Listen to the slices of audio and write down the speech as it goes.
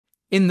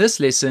In this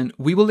lesson,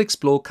 we will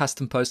explore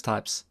custom post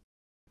types.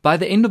 By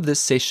the end of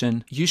this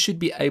session, you should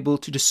be able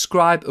to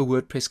describe a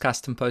WordPress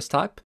custom post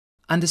type,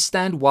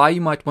 understand why you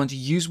might want to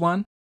use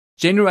one,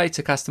 generate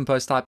a custom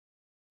post type,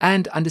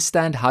 and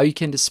understand how you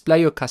can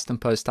display your custom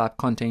post type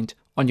content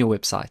on your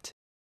website.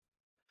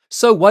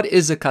 So what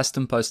is a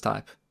custom post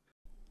type?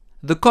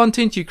 The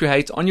content you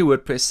create on your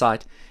WordPress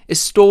site is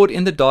stored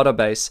in the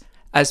database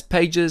as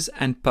pages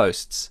and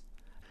posts,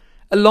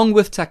 along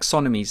with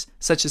taxonomies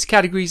such as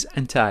categories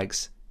and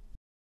tags.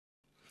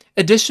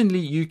 Additionally,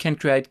 you can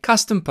create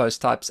custom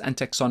post types and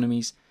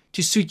taxonomies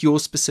to suit your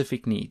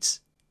specific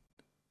needs.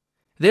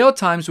 There are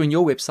times when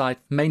your website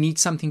may need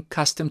something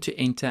custom to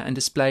enter and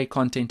display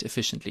content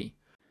efficiently.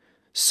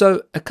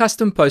 So, a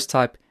custom post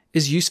type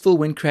is useful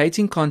when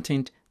creating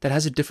content that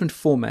has a different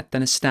format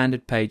than a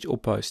standard page or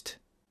post.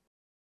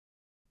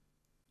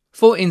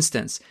 For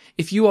instance,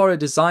 if you are a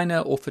designer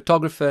or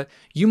photographer,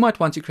 you might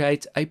want to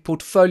create a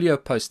portfolio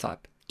post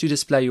type to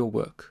display your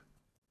work.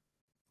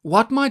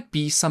 What might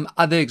be some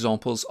other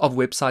examples of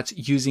websites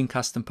using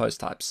custom post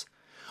types?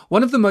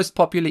 One of the most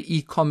popular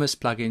e-commerce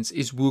plugins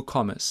is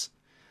WooCommerce.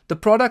 The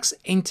products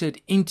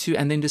entered into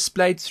and then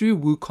displayed through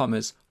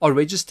WooCommerce are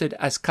registered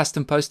as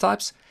custom post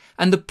types,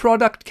 and the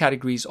product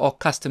categories are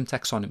custom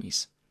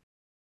taxonomies.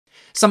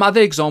 Some other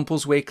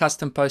examples where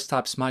custom post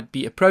types might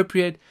be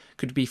appropriate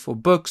could be for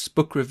books,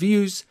 book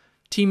reviews,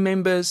 team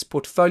members,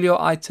 portfolio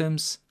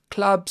items,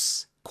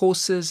 clubs,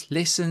 courses,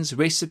 lessons,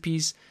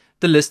 recipes.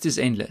 The list is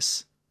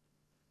endless.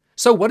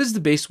 So what is the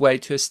best way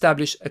to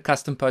establish a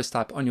custom post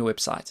type on your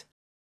website?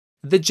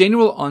 The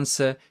general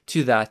answer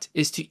to that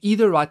is to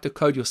either write the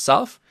code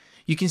yourself.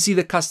 You can see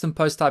the custom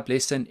post type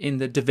lesson in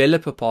the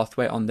developer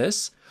pathway on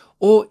this,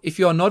 or if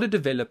you are not a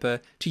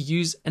developer, to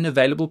use an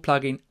available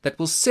plugin that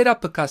will set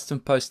up a custom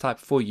post type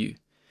for you.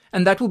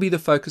 And that will be the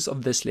focus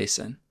of this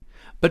lesson.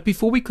 But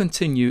before we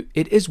continue,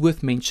 it is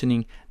worth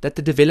mentioning that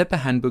the developer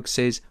handbook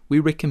says we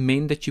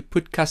recommend that you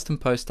put custom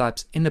post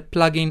types in a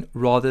plugin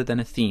rather than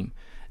a theme.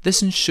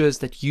 This ensures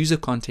that user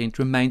content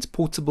remains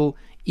portable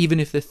even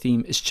if the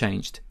theme is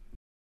changed.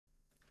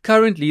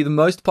 Currently, the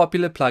most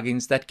popular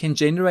plugins that can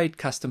generate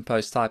custom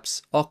post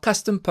types are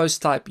Custom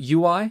Post Type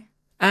UI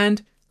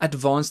and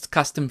Advanced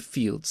Custom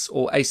Fields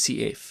or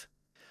ACF.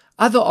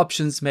 Other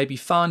options may be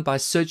found by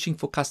searching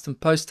for custom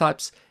post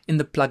types in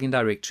the plugin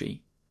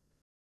directory.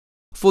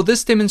 For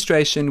this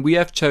demonstration, we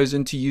have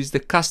chosen to use the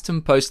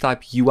Custom Post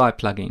Type UI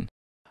plugin.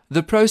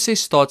 The process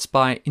starts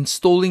by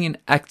installing and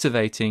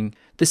activating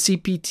the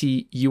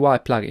CPT UI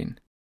plugin.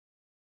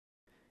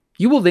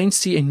 You will then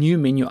see a new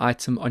menu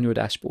item on your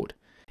dashboard.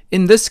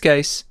 In this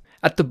case,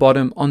 at the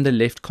bottom on the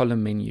left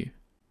column menu.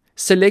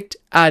 Select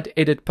Add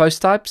Edit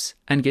Post Types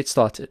and get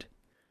started.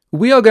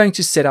 We are going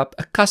to set up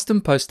a custom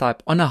post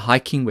type on a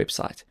hiking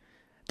website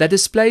that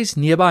displays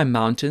nearby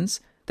mountains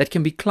that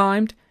can be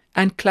climbed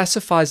and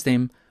classifies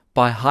them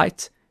by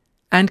height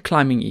and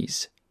climbing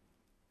ease.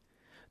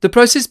 The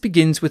process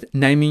begins with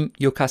naming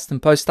your custom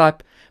post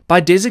type by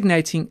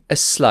designating a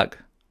slug,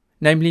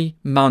 namely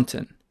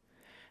mountain,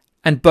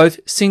 and both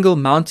single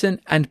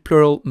mountain and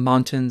plural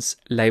mountains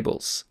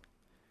labels.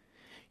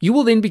 You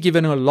will then be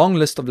given a long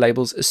list of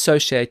labels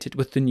associated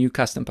with the new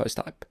custom post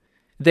type.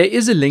 There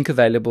is a link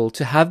available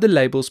to have the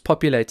labels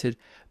populated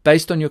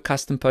based on your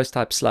custom post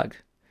type slug.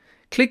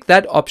 Click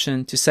that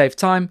option to save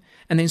time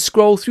and then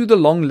scroll through the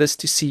long list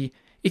to see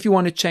if you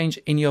want to change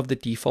any of the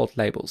default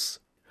labels.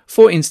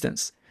 For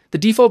instance, the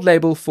default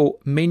label for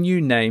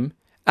menu name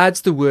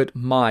adds the word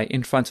my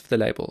in front of the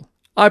label.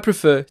 I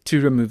prefer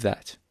to remove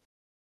that.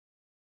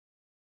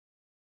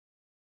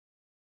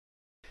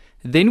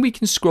 Then we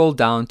can scroll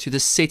down to the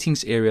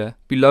settings area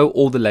below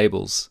all the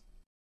labels.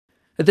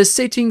 The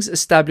settings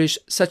establish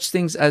such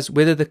things as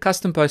whether the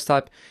custom post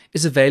type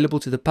is available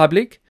to the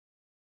public,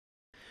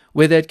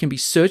 whether it can be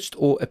searched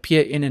or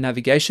appear in a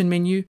navigation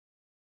menu,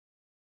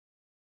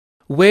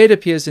 where it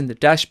appears in the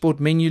dashboard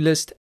menu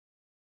list,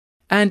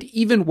 and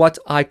even what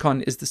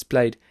icon is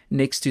displayed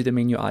next to the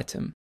menu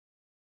item.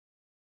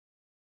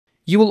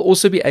 You will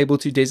also be able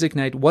to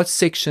designate what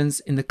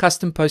sections in the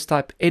custom post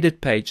type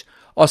edit page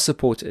are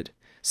supported,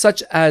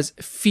 such as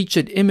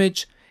featured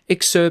image,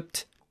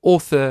 excerpt,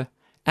 author,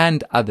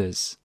 and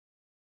others.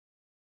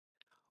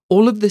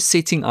 All of the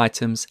setting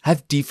items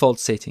have default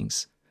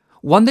settings.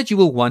 One that you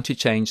will want to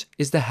change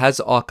is the Has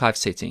Archive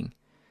setting.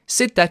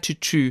 Set that to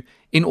true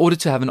in order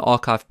to have an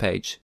archive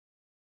page.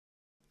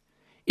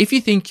 If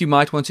you think you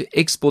might want to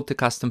export the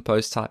custom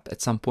post type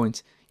at some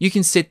point, you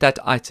can set that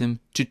item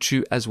to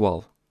true as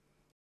well.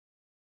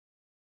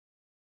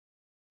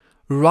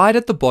 Right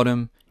at the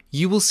bottom,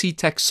 you will see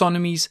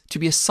taxonomies to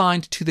be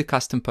assigned to the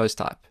custom post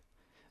type.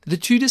 The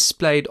two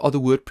displayed are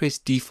the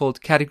WordPress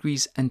default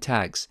categories and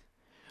tags.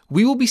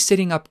 We will be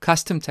setting up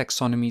custom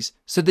taxonomies,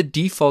 so the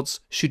defaults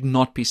should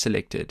not be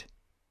selected.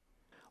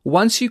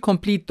 Once you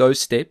complete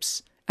those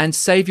steps and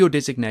save your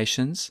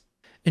designations,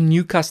 a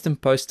new custom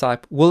post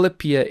type will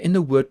appear in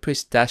the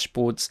WordPress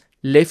dashboard's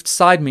left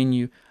side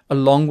menu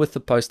along with the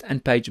post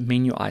and page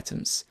menu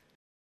items.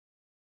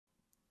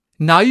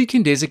 Now you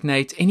can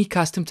designate any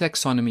custom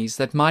taxonomies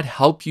that might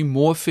help you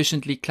more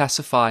efficiently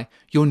classify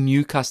your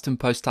new custom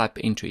post type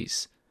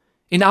entries.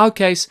 In our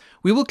case,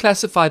 we will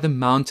classify the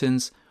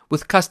mountains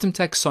with custom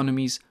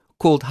taxonomies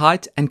called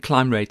height and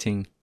climb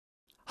rating.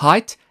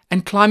 Height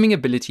and climbing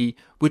ability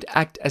would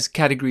act as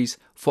categories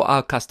for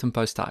our custom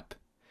post type.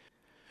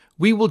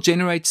 We will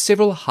generate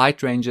several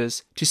height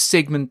ranges to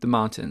segment the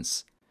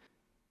mountains.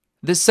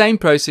 The same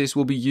process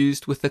will be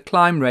used with the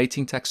climb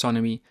rating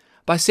taxonomy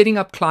by setting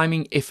up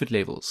climbing effort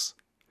levels.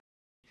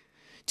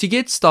 To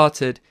get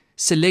started,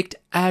 select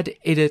Add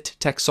Edit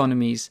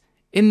Taxonomies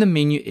in the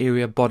menu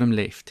area bottom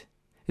left.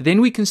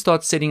 Then we can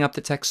start setting up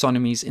the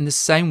taxonomies in the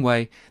same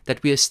way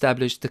that we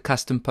established the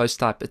custom post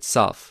type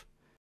itself.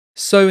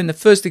 So in the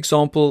first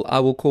example, I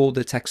will call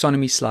the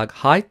taxonomy slug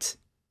height,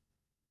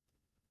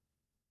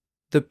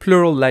 the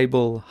plural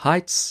label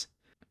heights,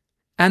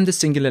 and the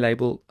singular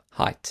label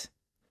height.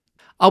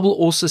 I will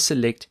also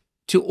select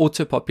to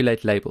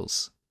auto-populate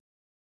labels.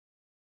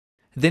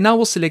 Then I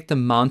will select the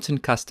mountain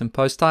custom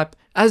post type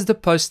as the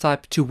post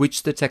type to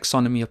which the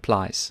taxonomy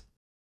applies.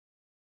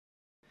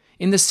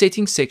 In the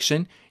settings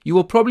section, you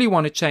will probably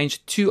want to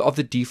change two of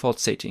the default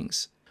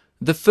settings.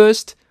 The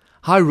first,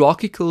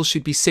 hierarchical,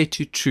 should be set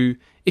to true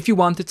if you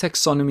want the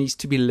taxonomies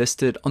to be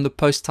listed on the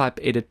post type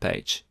edit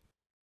page.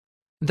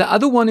 The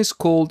other one is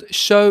called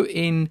show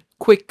in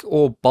quick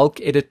or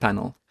bulk edit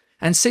panel,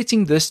 and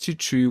setting this to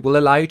true will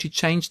allow you to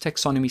change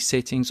taxonomy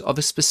settings of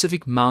a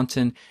specific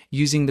mountain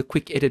using the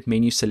quick edit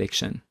menu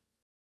selection.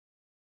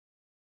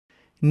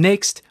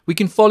 Next, we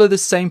can follow the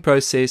same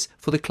process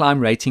for the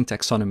climb rating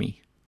taxonomy.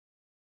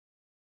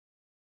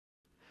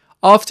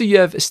 After you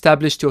have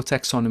established your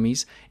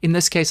taxonomies, in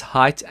this case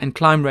height and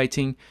climb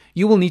rating,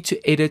 you will need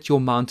to edit your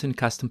mountain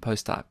custom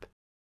post type.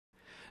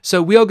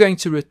 So we are going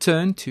to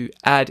return to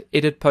Add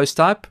Edit Post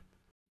Type,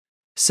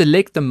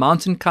 select the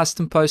mountain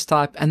custom post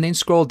type, and then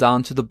scroll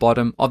down to the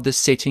bottom of the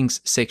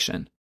settings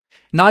section.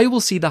 Now you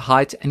will see the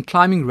height and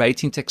climbing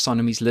rating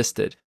taxonomies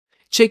listed.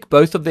 Check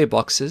both of their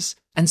boxes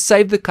and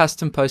save the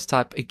custom post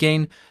type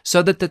again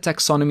so that the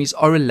taxonomies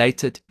are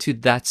related to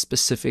that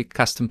specific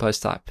custom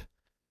post type.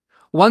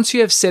 Once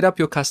you have set up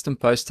your custom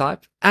post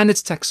type and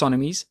its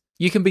taxonomies,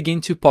 you can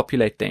begin to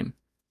populate them.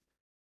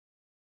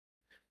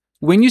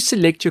 When you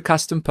select your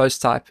custom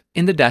post type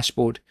in the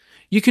dashboard,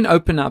 you can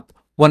open up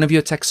one of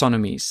your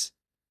taxonomies.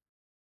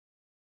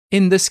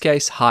 In this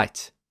case,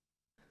 height.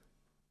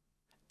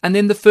 And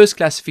then the first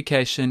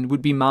classification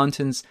would be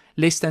mountains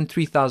less than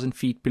 3,000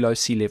 feet below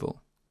sea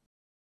level.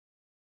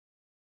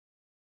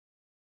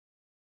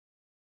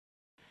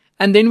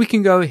 And then we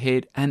can go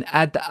ahead and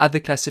add the other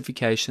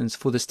classifications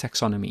for this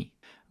taxonomy.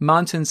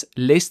 Mountains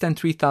less than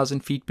 3,000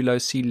 feet below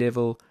sea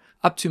level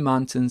up to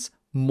mountains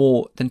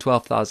more than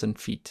 12,000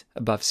 feet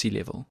above sea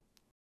level.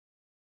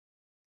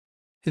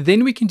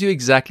 Then we can do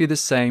exactly the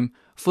same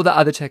for the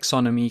other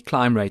taxonomy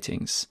climb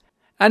ratings.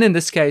 And in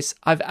this case,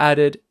 I've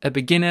added a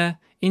beginner,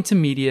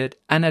 intermediate,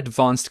 and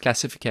advanced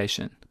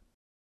classification.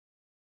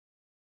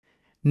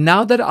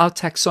 Now that our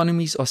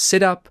taxonomies are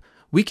set up,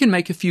 we can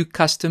make a few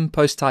custom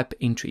post type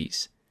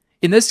entries.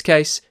 In this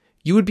case,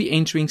 you would be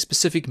entering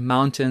specific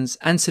mountains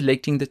and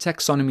selecting the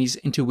taxonomies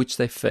into which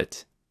they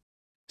fit.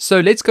 So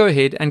let's go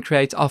ahead and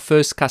create our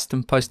first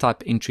custom post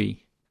type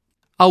entry.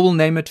 I will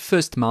name it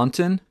First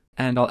Mountain,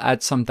 and I'll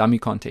add some dummy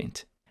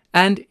content.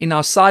 And in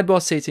our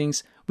sidebar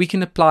settings, we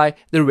can apply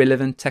the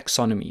relevant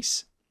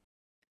taxonomies.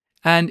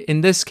 And in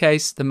this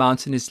case, the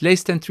mountain is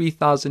less than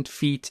 3,000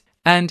 feet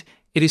and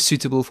it is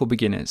suitable for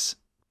beginners.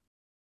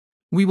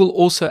 We will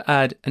also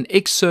add an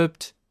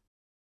excerpt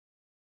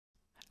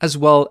as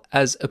well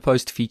as a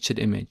post-featured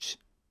image.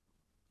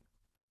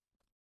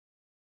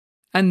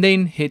 And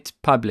then hit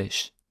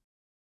Publish.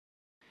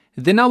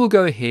 Then I will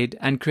go ahead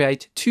and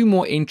create two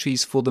more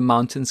entries for the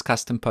mountain's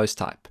custom post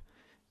type.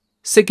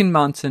 Second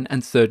mountain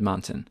and third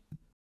mountain.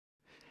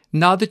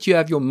 Now that you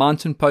have your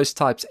mountain post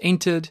types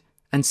entered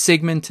and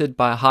segmented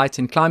by height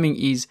and climbing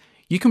ease,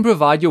 you can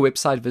provide your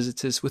website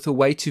visitors with a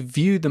way to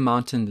view the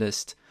mountain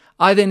list,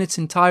 either in its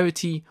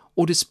entirety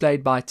or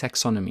displayed by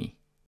taxonomy.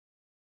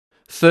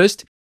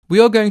 First, we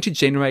are going to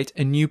generate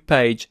a new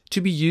page to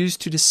be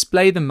used to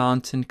display the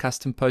mountain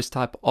custom post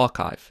type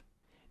archive.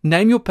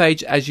 Name your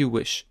page as you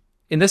wish.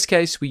 In this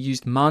case, we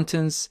used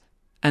mountains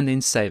and then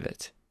save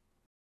it.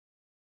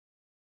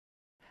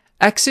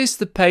 Access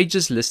the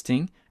pages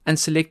listing and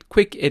select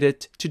Quick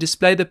Edit to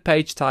display the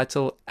page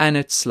title and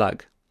its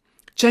slug.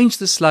 Change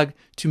the slug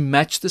to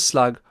match the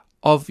slug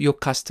of your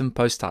custom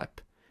post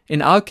type.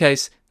 In our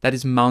case, that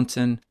is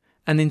mountain,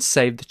 and then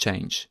save the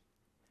change.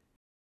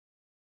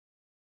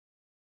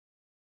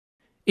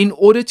 In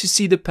order to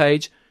see the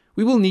page,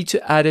 we will need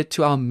to add it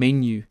to our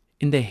menu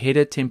in the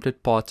header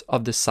template part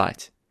of the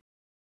site.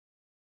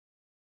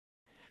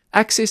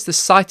 Access the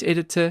site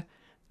editor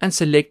and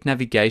select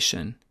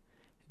navigation,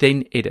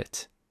 then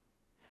edit.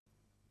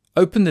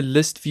 Open the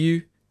list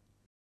view,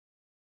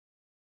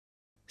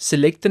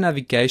 select the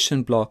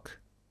navigation block,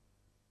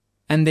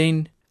 and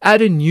then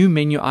add a new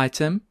menu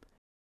item,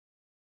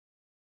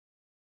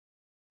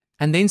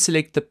 and then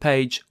select the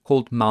page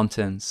called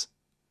Mountains.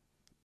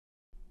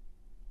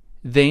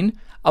 Then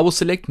I will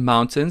select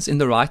mountains in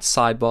the right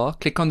sidebar,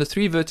 click on the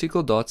 3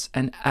 vertical dots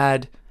and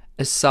add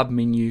a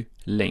submenu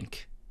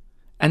link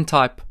and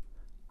type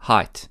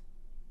height.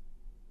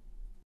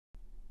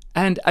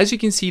 And as you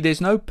can see,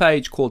 there's no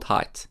page called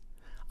height.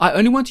 I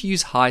only want to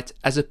use height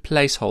as a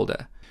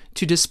placeholder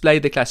to display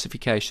the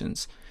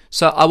classifications.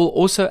 So I will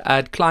also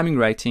add climbing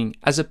rating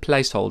as a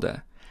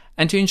placeholder.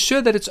 And to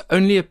ensure that it's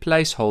only a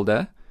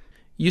placeholder,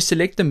 you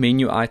select the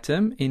menu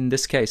item, in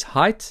this case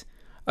height,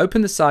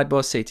 open the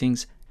sidebar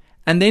settings,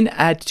 and then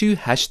add 2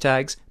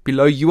 hashtags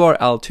below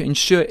URL to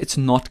ensure it's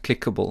not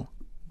clickable,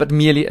 but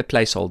merely a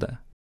placeholder.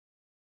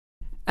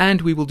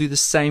 And we will do the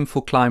same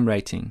for climb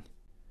rating.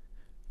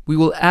 We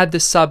will add the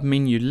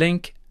submenu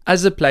link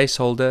as a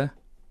placeholder,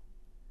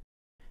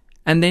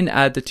 and then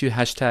add the 2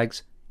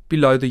 hashtags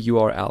below the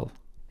URL.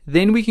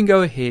 Then we can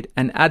go ahead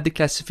and add the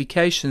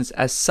classifications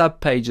as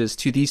subpages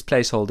to these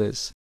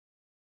placeholders.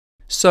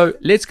 So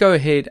let's go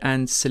ahead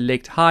and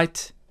select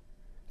height,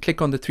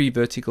 click on the 3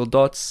 vertical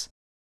dots,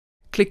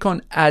 click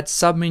on add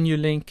submenu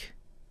link,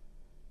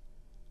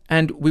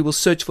 and we will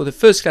search for the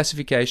first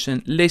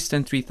classification, less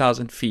than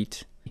 3,000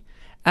 feet,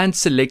 and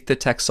select the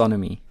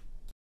taxonomy.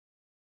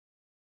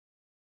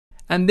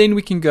 And then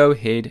we can go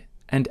ahead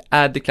and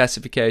add the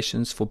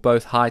classifications for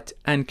both height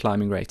and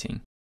climbing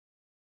rating.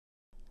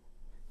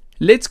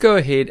 Let's go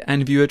ahead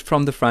and view it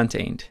from the front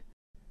end.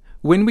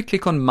 When we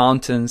click on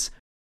mountains,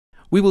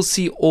 we will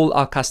see all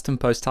our custom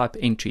post type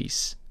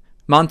entries,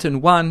 mountain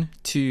 1,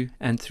 2,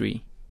 and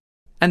 3.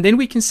 And then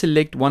we can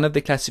select one of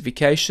the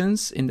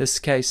classifications, in this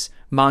case,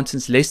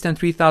 mountains less than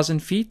 3,000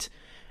 feet.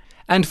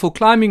 And for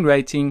climbing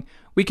rating,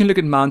 we can look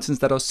at mountains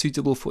that are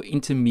suitable for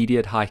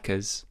intermediate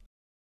hikers.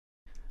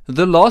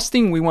 The last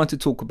thing we want to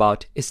talk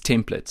about is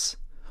templates.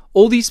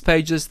 All these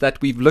pages that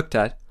we've looked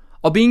at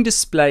are being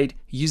displayed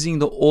using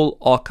the All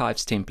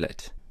Archives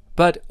template.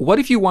 But what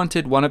if you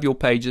wanted one of your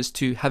pages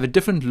to have a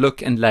different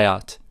look and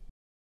layout?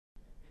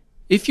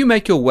 If you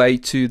make your way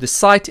to the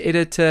site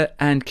editor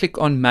and click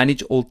on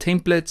Manage All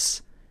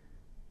Templates,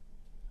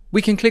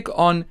 we can click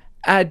on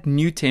Add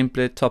New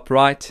Template top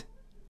right.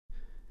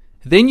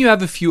 Then you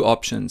have a few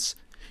options.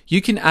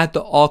 You can add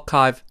the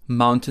Archive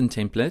Mountain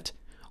template,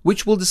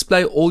 which will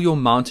display all your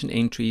mountain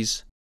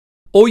entries,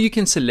 or you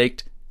can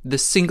select the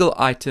Single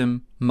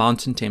Item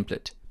Mountain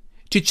template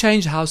to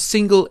change how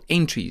single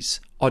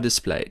entries are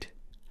displayed.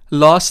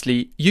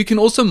 Lastly, you can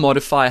also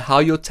modify how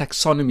your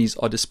taxonomies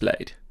are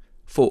displayed,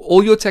 for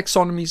all your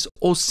taxonomies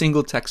or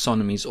single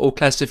taxonomies or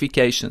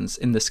classifications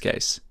in this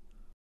case.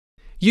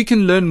 You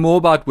can learn more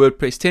about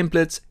WordPress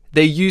templates,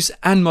 their use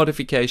and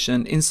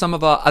modification in some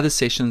of our other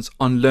sessions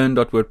on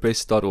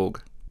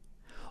learn.wordpress.org.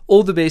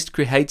 All the best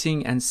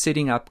creating and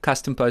setting up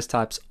custom post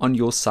types on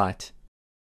your site.